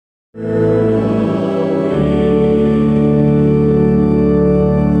And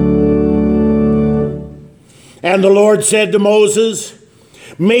the Lord said to Moses,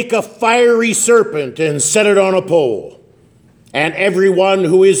 make a fiery serpent and set it on a pole, and everyone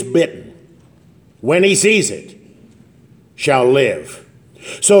who is bitten, when he sees it, shall live.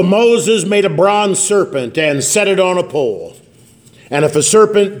 So Moses made a bronze serpent and set it on a pole. And if a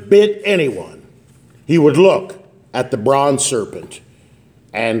serpent bit anyone, he would look at the bronze serpent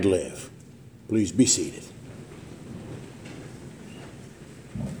and live. Please be seated.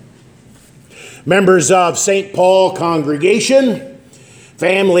 Members of St. Paul congregation,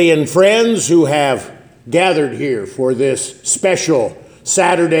 family and friends who have gathered here for this special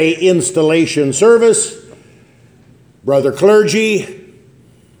Saturday installation service, brother clergy,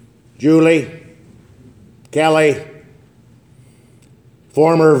 Julie, Kelly,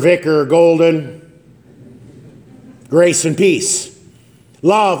 former Vicar Golden, grace and peace,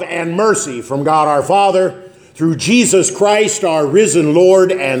 love and mercy from God our Father, through Jesus Christ, our risen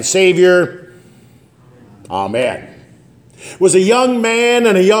Lord and Savior. Amen. It was a young man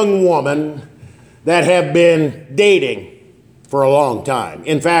and a young woman that have been dating for a long time.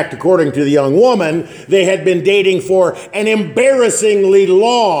 In fact, according to the young woman, they had been dating for an embarrassingly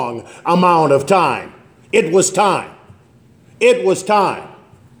long amount of time. It was time. It was time.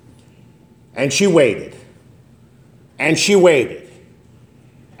 And she waited. And she waited.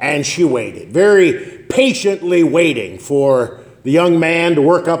 And she waited. Very patiently waiting for the young man to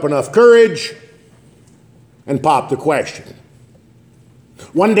work up enough courage and pop the question.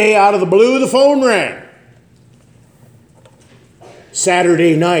 One day out of the blue, the phone rang.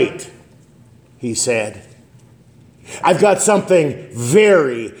 Saturday night, he said. I've got something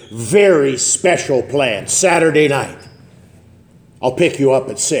very, very special planned. Saturday night. I'll pick you up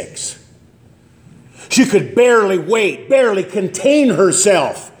at 6. She could barely wait, barely contain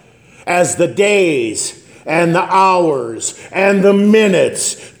herself as the days and the hours and the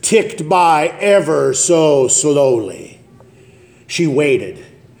minutes ticked by ever so slowly. She waited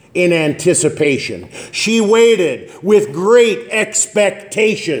in anticipation. She waited with great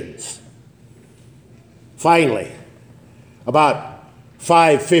expectations. Finally, about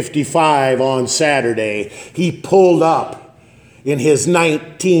 5:55 on Saturday, he pulled up in his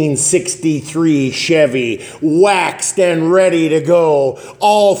 1963 Chevy, waxed and ready to go,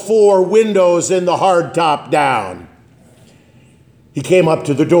 all 4 windows in the hardtop down. He came up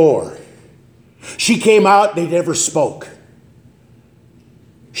to the door. She came out, they never spoke.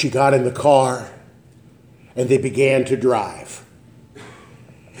 She got in the car, and they began to drive.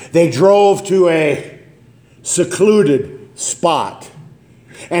 They drove to a secluded spot,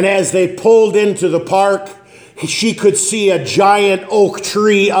 and as they pulled into the park, she could see a giant oak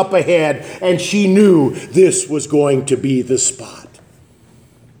tree up ahead, and she knew this was going to be the spot.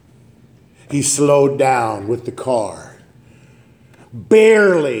 He slowed down with the car,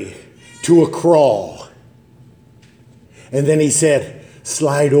 barely to a crawl. And then he said,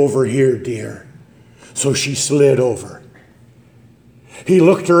 slide over here, dear. So she slid over. He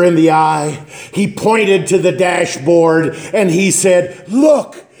looked her in the eye. He pointed to the dashboard, and he said,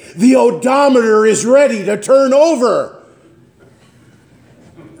 look, the odometer is ready to turn over.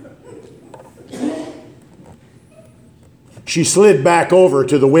 She slid back over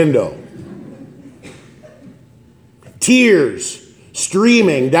to the window. Tears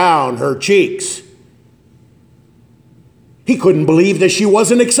streaming down her cheeks. He couldn't believe that she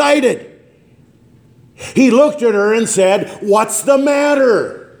wasn't excited. He looked at her and said, what's the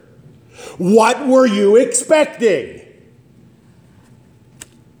matter? What were you expecting?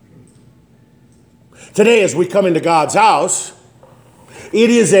 Today, as we come into God's house, it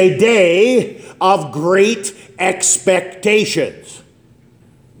is a day of great expectations.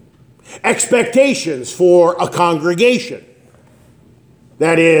 Expectations for a congregation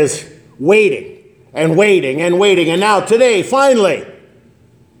that is waiting and waiting and waiting. And now today, finally,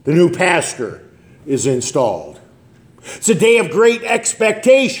 the new pastor is installed. It's a day of great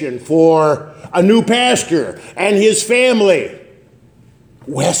expectation for a new pastor and his family.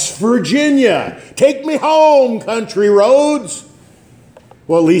 West Virginia, take me home, country roads.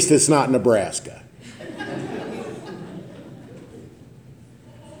 Well, at least it's not Nebraska.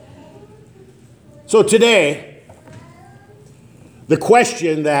 So today, the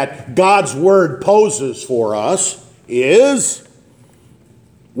question that God's Word poses for us is,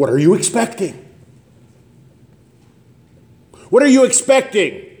 what are you expecting? What are you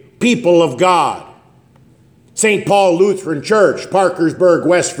expecting, people of God? St. Paul Lutheran Church, Parkersburg,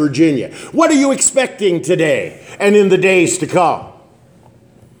 West Virginia. What are you expecting today and in the days to come?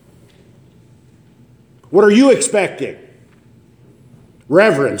 What are you expecting?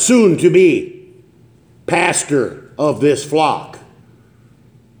 Reverend, soon to be pastor of this flock,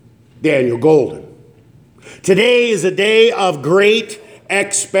 Daniel Golden. Today is a day of great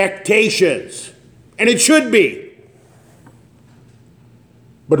expectations, and it should be.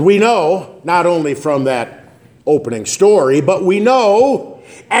 But we know, not only from that opening story, but we know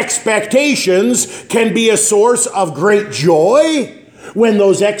expectations can be a source of great joy when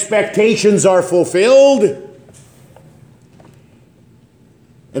those expectations are fulfilled.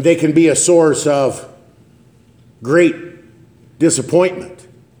 And they can be a source of great disappointment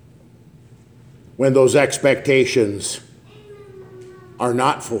when those expectations are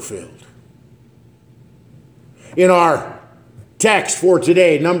not fulfilled. In our text for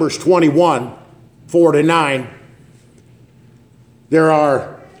today, Numbers 21, 4-9, there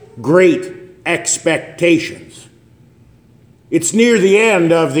are great expectations. It's near the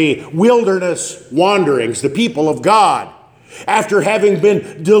end of the wilderness wanderings, the people of God, after having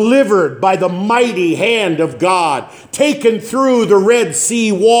been delivered by the mighty hand of God, taken through the Red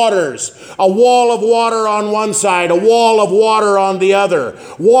Sea waters, a wall of water on one side, a wall of water on the other,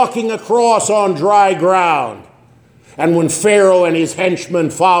 walking across on dry ground. And when Pharaoh and his henchmen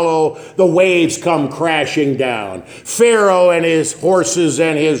follow, the waves come crashing down. Pharaoh and his horses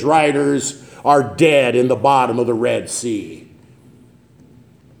and his riders are dead in the bottom of the Red Sea.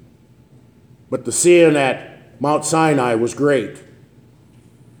 But the sin at Mount Sinai was great.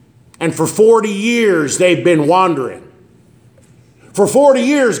 And for 40 years they've been wandering. For 40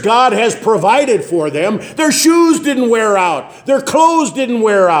 years God has provided for them. Their shoes didn't wear out. Their clothes didn't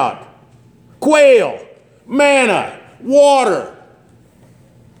wear out. Quail, manna, water.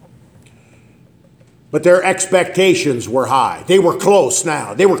 But their expectations were high. They were close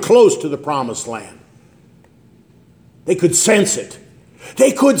now. They were close to the promised land. They could sense it.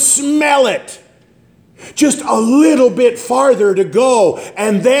 They could smell it. Just a little bit farther to go,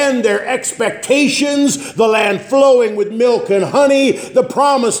 and then their expectations, the land flowing with milk and honey, the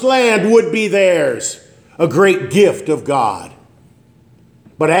promised land would be theirs, a great gift of God.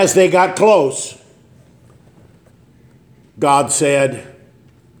 But as they got close, God said,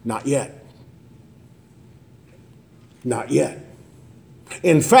 "Not yet. Not yet."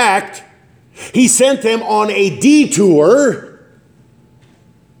 In fact, he sent them on a detour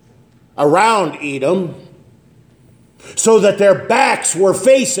around Edom, so that their backs were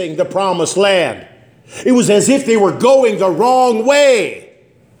facing the promised land. It was as if they were going the wrong way.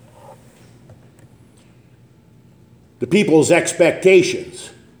 The people's expectations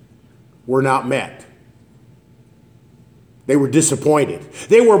were not met. They were disappointed.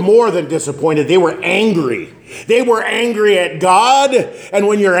 They were more than disappointed. They were angry. They were angry at God. And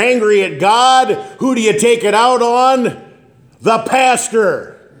when you're angry at God, who do you take it out on? The pastor.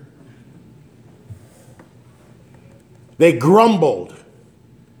 They grumbled.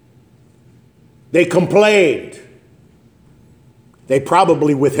 They complained. They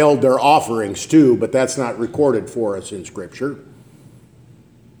probably withheld their offerings too, but that's not recorded for us in Scripture.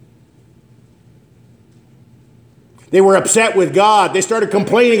 They were upset with God. They started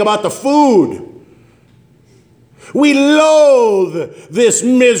complaining about the food. We loathe this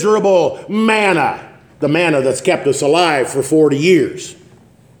miserable manna, the manna that's kept us alive for 40 years.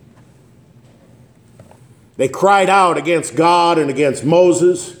 They cried out against God and against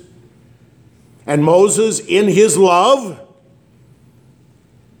Moses. And Moses, in his love,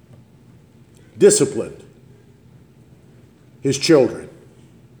 disciplined his children.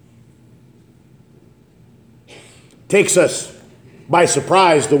 Takes us by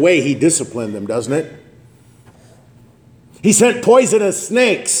surprise the way he disciplined them, doesn't it? He sent poisonous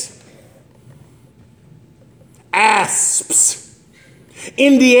snakes, asps,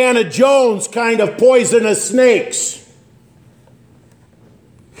 Indiana Jones kind of poisonous snakes.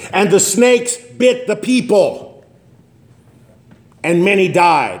 And the snakes bit the people, and many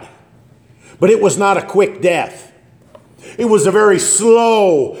died. But it was not a quick death. It was a very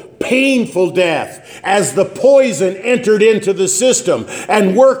slow, painful death as the poison entered into the system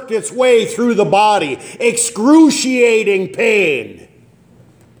and worked its way through the body. Excruciating pain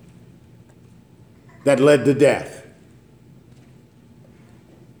that led to death.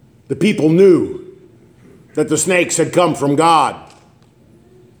 The people knew that the snakes had come from God.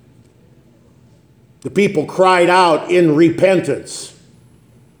 The people cried out in repentance.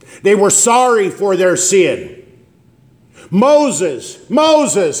 They were sorry for their sin. Moses,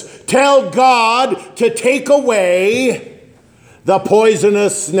 tell God to take away the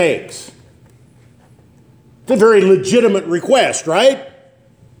poisonous snakes. It's a very legitimate request, right?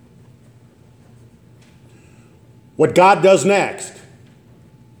 What God does next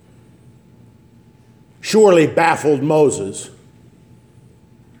surely baffled Moses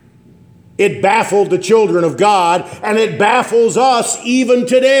It baffled the children of God, and it baffles us even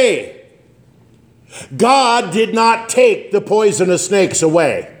today. God did not take the poisonous snakes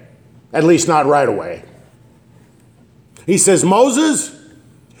away, at least not right away. He says, Moses,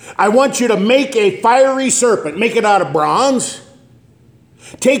 I want you to make a fiery serpent. Make it out of bronze.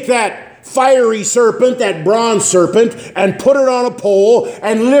 Take that fiery serpent, that bronze serpent, and put it on a pole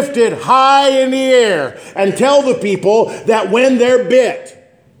and lift it high in the air. And tell the people that when they're bit,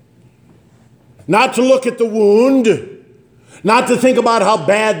 not to look at the wound, not to think about how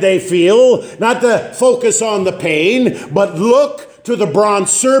bad they feel, not to focus on the pain, but look to the bronze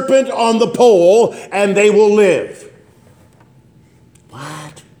serpent on the pole and they will live.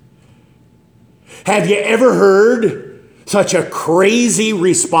 What? Have you ever heard such a crazy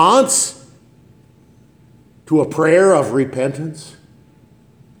response to a prayer of repentance?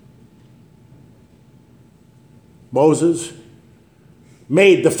 Moses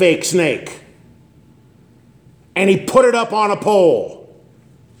made the fake snake and he put it up on a pole.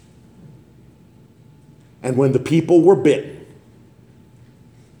 And when the people were bitten,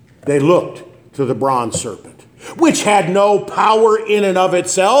 they looked to the bronze serpent, which had no power in and of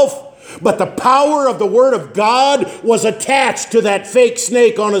itself, but the power of the Word of God was attached to that fake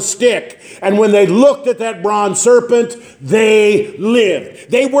snake on a stick. And when they looked at that bronze serpent, they lived.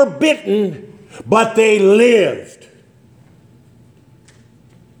 They were bitten, but they lived.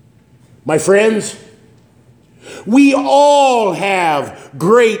 My friends, we all have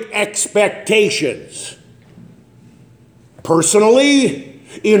great expectations. Personally,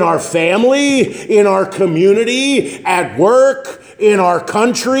 in our family, in our community, at work, in our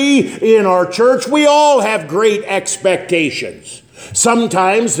country, in our church, we all have great expectations.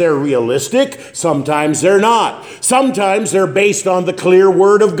 Sometimes they're realistic, sometimes they're not. Sometimes they're based on the clear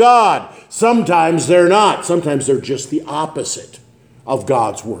Word of God. Sometimes they're not. Sometimes they're just the opposite of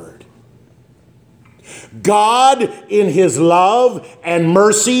God's Word. God, in His love and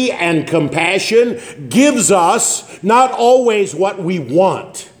mercy and compassion, gives us not always what we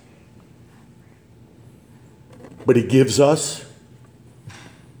want, but He gives us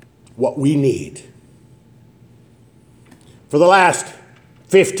what we need. For the last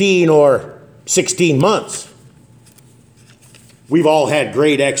 15 or 16 months, we've all had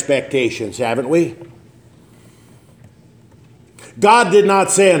great expectations, haven't we? God did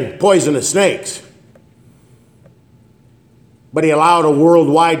not send poisonous snakes, but He allowed a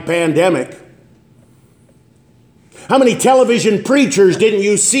worldwide pandemic. How many television preachers didn't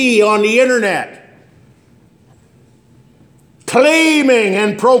you see on the internet claiming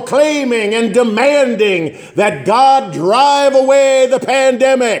and proclaiming and demanding that God drive away the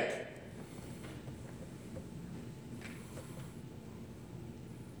pandemic?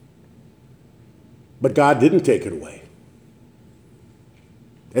 But God didn't take it away,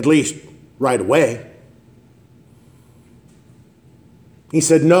 at least right away. He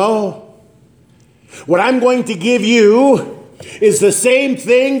said, no, what I'm going to give you is the same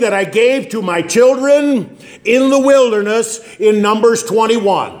thing that I gave to my children in the wilderness in Numbers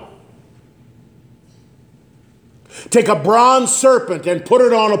 21. Take a bronze serpent and put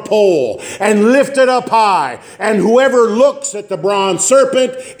it on a pole and lift it up high, and whoever looks at the bronze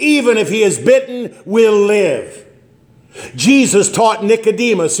serpent, even if he is bitten, will live. Jesus taught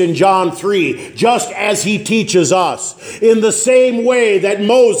Nicodemus in John 3, just as He teaches us. In the same way that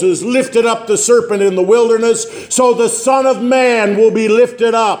Moses lifted up the serpent in the wilderness, so the Son of Man will be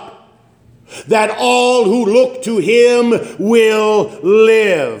lifted up, that all who look to Him will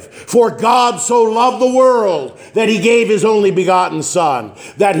live. For God so loved the world that He gave His only begotten Son,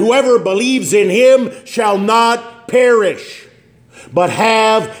 that whoever believes in Him shall not perish, but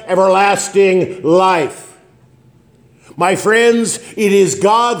have everlasting life. My friends, it is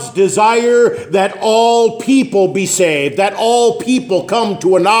God's desire that all people be saved, that all people come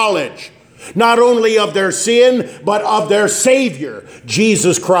to a knowledge, not only of their sin, but of their Savior,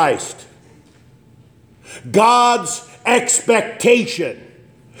 Jesus Christ. God's expectation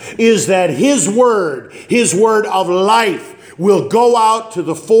is that His word of life, will go out to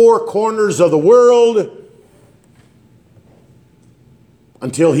the four corners of the world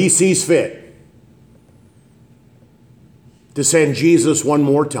until He sees fit to send Jesus one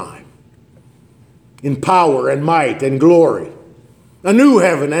more time in power and might and glory, a new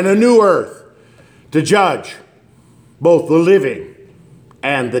heaven and a new earth, to judge both the living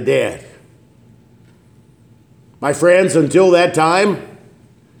and the dead. My friends, until that time,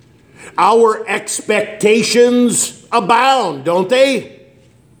 our expectations abound, don't they?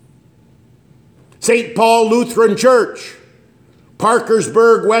 St. Paul Lutheran Church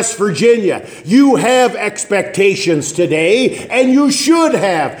Parkersburg, West Virginia. You have expectations today, and you should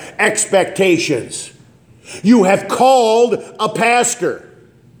have expectations. You have called a pastor.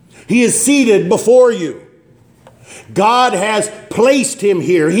 He is seated before you. God has placed him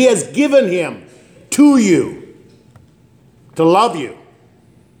here. He has given him to you to love you,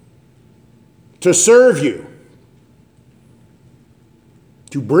 to serve you,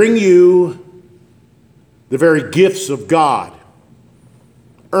 to bring you the very gifts of God,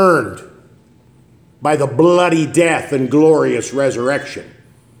 earned by the bloody death and glorious resurrection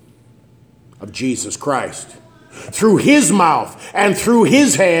of Jesus Christ. Through his mouth and through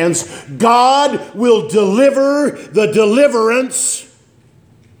his hands, God will deliver the deliverance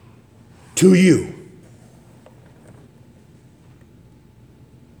to you.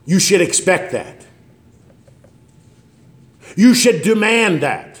 You should expect that. You should demand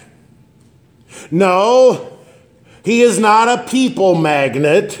that. No, he is not a people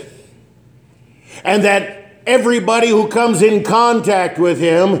magnet, and that everybody who comes in contact with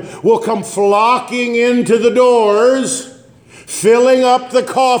him will come flocking into the doors, filling up the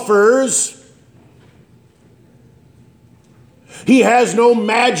coffers. He has no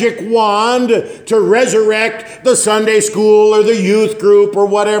magic wand to resurrect the Sunday school or the youth group or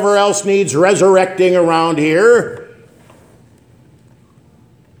whatever else needs resurrecting around here.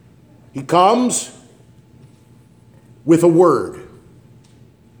 He comes with a word.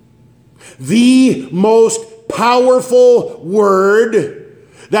 The most powerful word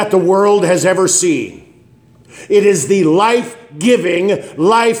that the world has ever seen. It is the life-giving,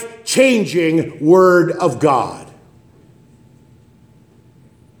 life-changing Word of God.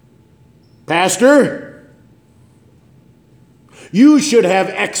 Pastor, you should have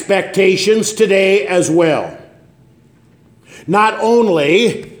expectations today as well. Not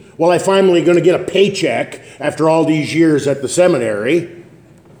only, well, I'm finally going to get a paycheck after all these years at the seminary.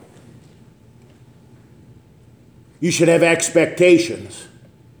 You should have expectations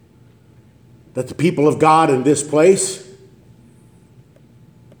that the people of God in this place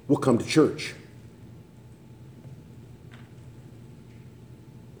will come to church,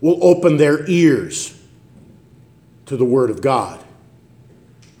 will open their ears to the Word of God,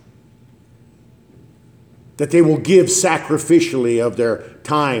 that they will give sacrificially of their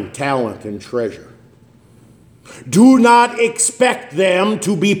time, talent, and treasure. Do not expect them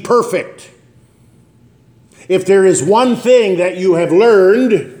to be perfect. If there is one thing that you have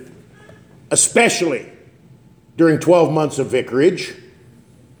learned, especially during 12 months of vicarage,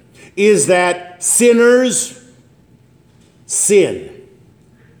 is that sinners sin.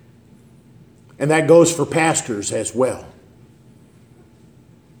 And that goes for pastors as well.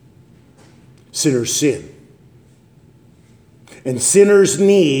 Sinners sin. And sinners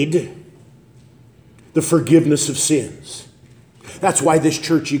need the forgiveness of sins. That's why this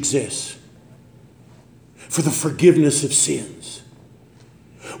church exists. For the forgiveness of sins.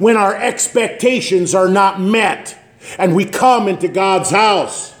 When our expectations are not met, and we come into God's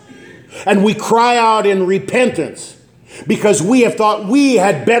house, and we cry out in repentance, because we have thought we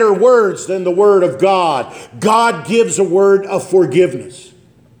had better words than the Word of God, God gives a word of forgiveness.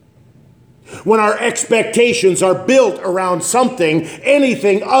 When our expectations are built around something,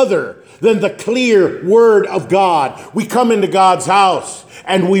 anything other than the clear Word of God, we come into God's house,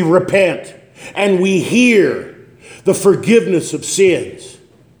 and we repent. And we hear the forgiveness of sins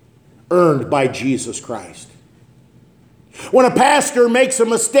earned by Jesus Christ. When a pastor makes a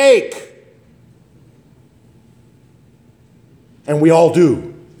mistake, and we all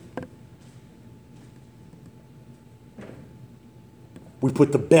do, we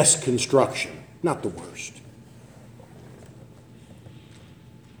put the best construction, not the worst.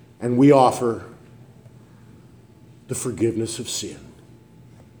 And we offer the forgiveness of sin.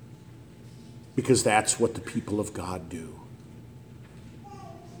 Because that's what the people of God do.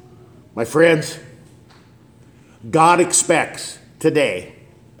 My friends, God expects today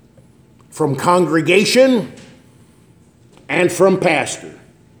from congregation and from pastor,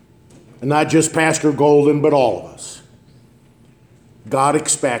 and not just Pastor Golden, but all of us, God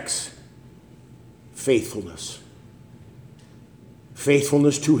expects faithfulness.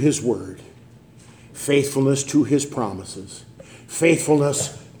 Faithfulness to his word. Faithfulness to his promises.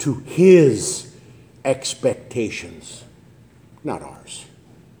 Faithfulness to his expectations, not ours.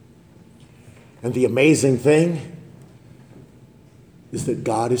 And the amazing thing is that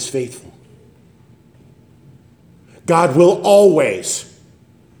God is faithful. God will always,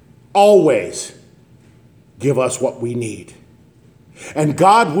 always give us what we need. And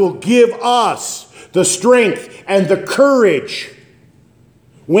God will give us the strength and the courage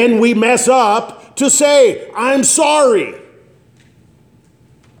when we mess up to say, I'm sorry.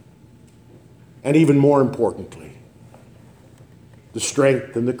 And even more importantly, the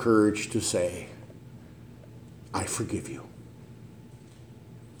strength and the courage to say, I forgive you.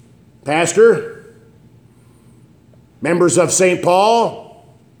 Pastor, members of St. Paul,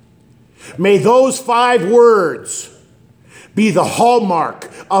 may those 5 words be the hallmark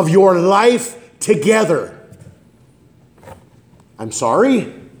of your life together. I'm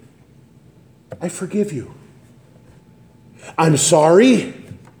sorry. I forgive you. I'm sorry.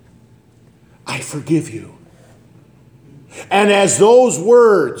 I forgive you. And as those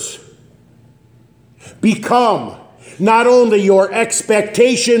words become not only your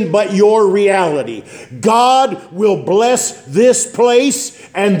expectation, but your reality, God will bless this place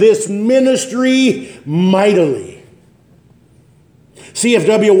and this ministry mightily.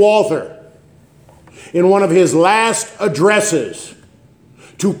 C.F.W. Walther, in one of his last addresses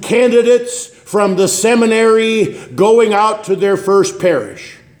to candidates from the seminary going out to their first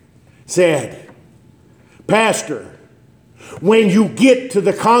parish, said, Pastor, when you get to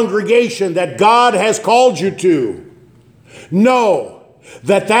the congregation that God has called you to, know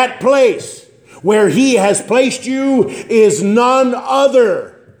that that place where He has placed you is none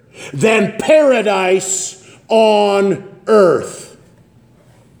other than paradise on earth.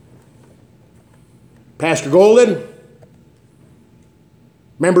 Pastor Golden,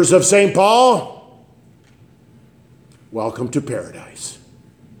 members of St. Paul, welcome to paradise.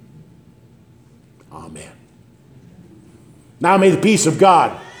 Amen. Now may the peace of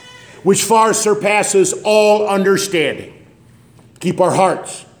God, which far surpasses all understanding, keep our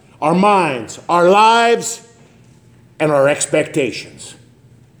hearts, our minds, our lives, and our expectations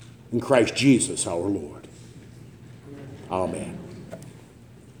in Christ Jesus our Lord. Amen.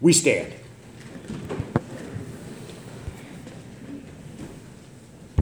 We stand.